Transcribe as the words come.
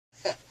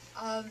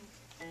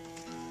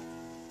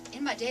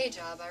In my day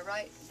job, I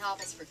write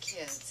novels for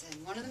kids,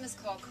 and one of them is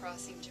called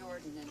Crossing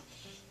Jordan. And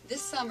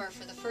this summer,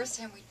 for the first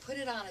time, we put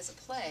it on as a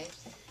play,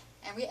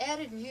 and we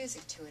added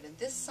music to it. And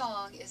this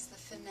song is the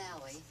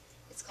finale.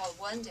 It's called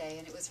One Day,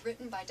 and it was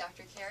written by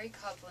Dr. Carrie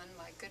Coughlin,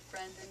 my good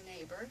friend and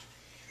neighbor.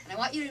 And I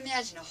want you to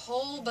imagine a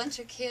whole bunch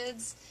of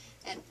kids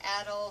and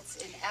adults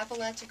in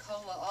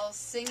Apalachicola all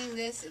singing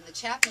this in the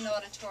Chapman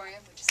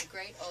Auditorium, which is a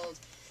great old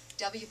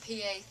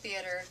WPA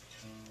theater,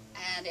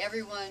 and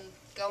everyone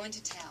going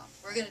to town.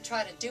 We're going to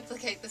try to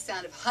duplicate the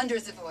sound of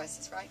hundreds of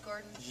voices, right,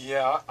 Gordon?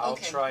 Yeah, I'll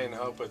try and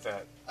help with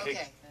that. Okay.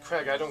 Hey,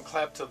 Craig, I don't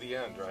clap till the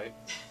end, right?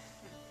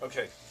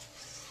 Okay.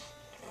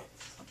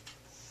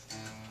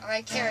 All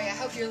right, Carrie, I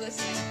hope you're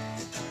listening.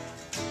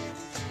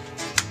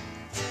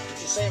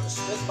 Did you say it was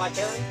written by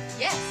Carrie?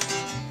 Yes.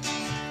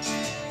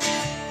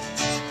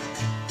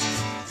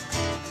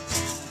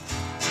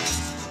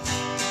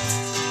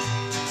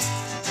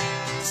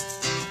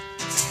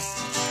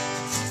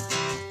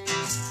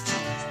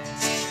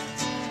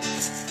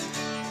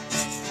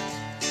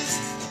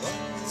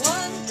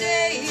 One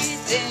day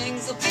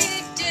things will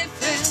be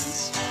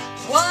different.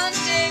 One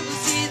day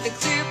we'll see the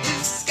clear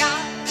blue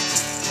sky.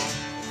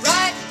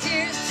 Right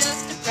here's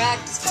just a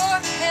practice for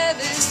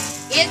heaven.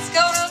 It's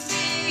gonna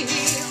be,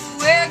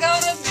 we're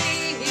gonna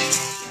be,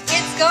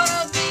 it's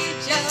gonna be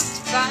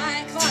just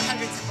fine. Come on,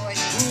 hundreds of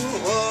voices.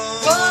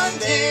 One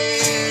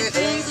day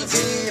things will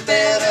be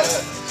better.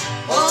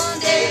 One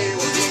day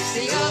we'll reach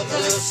the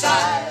other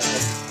side.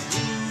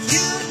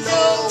 You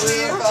know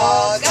we're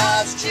all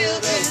God's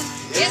children.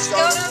 It's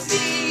gonna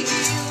be,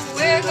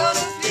 we're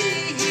gonna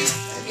be,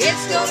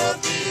 it's gonna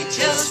be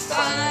just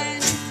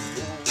fine.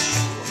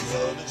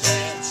 Brothers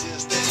and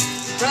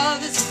sisters,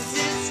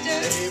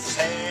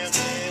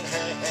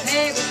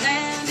 neighbors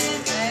hand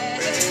in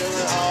hand,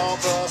 all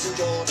crossing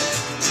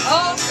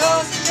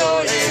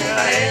Jordan,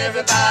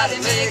 everybody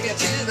make it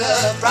to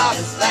the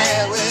promised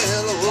land.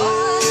 Well,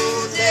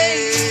 one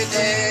day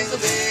things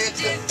will be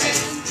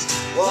different.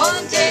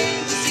 One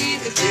day we'll see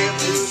the clear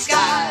blue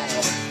sky.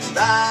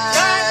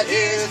 Right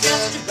here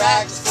just to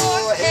practice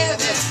for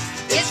heaven.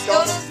 It's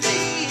gonna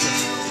be,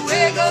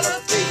 we're gonna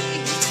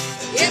be,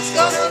 it's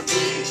gonna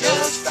be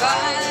just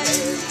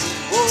fine.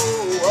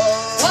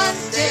 One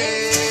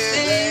day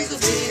things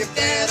will be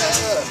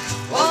better.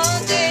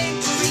 One day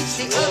we'll reach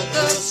the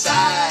other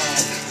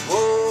side.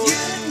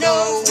 You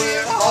know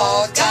we're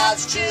all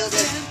God's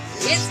children.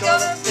 It's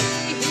gonna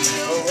be,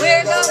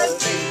 we're gonna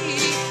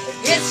be,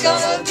 it's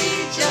gonna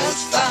be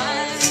just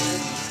fine.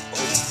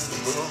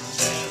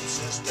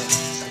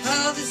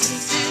 Brothers and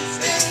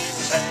sisters,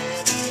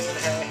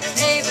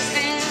 neighbors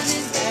hand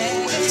in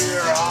hand,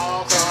 we're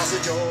all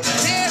crossing Jordan.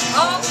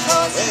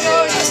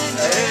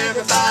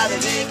 Everybody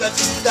make it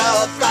to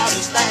the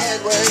promised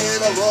land.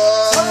 Well,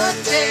 one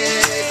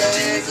day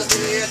things will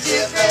be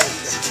different.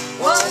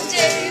 One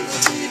day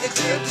we'll see the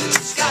clear blue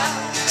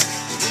sky.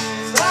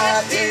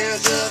 Right here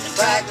just to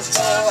practice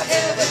for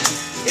heaven.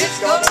 It's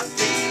gonna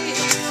be,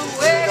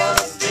 we're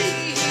gonna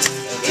be,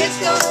 it's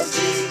gonna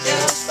be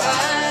just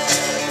fine.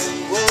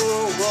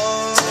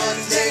 One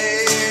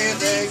day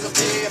things will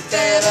be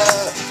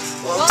better.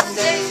 One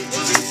day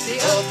we'll reach the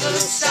other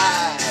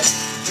side.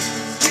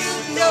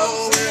 You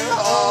know we're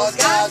all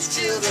God's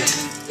children.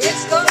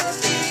 It's gonna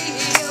be,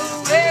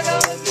 we're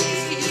gonna be,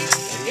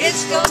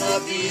 it's gonna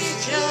be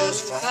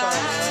just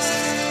fine.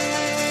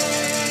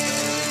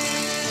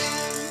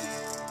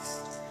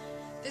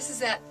 This is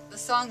the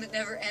song that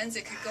never ends.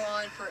 It could go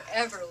on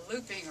forever,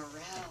 looping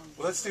around.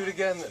 Let's do it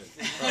again then.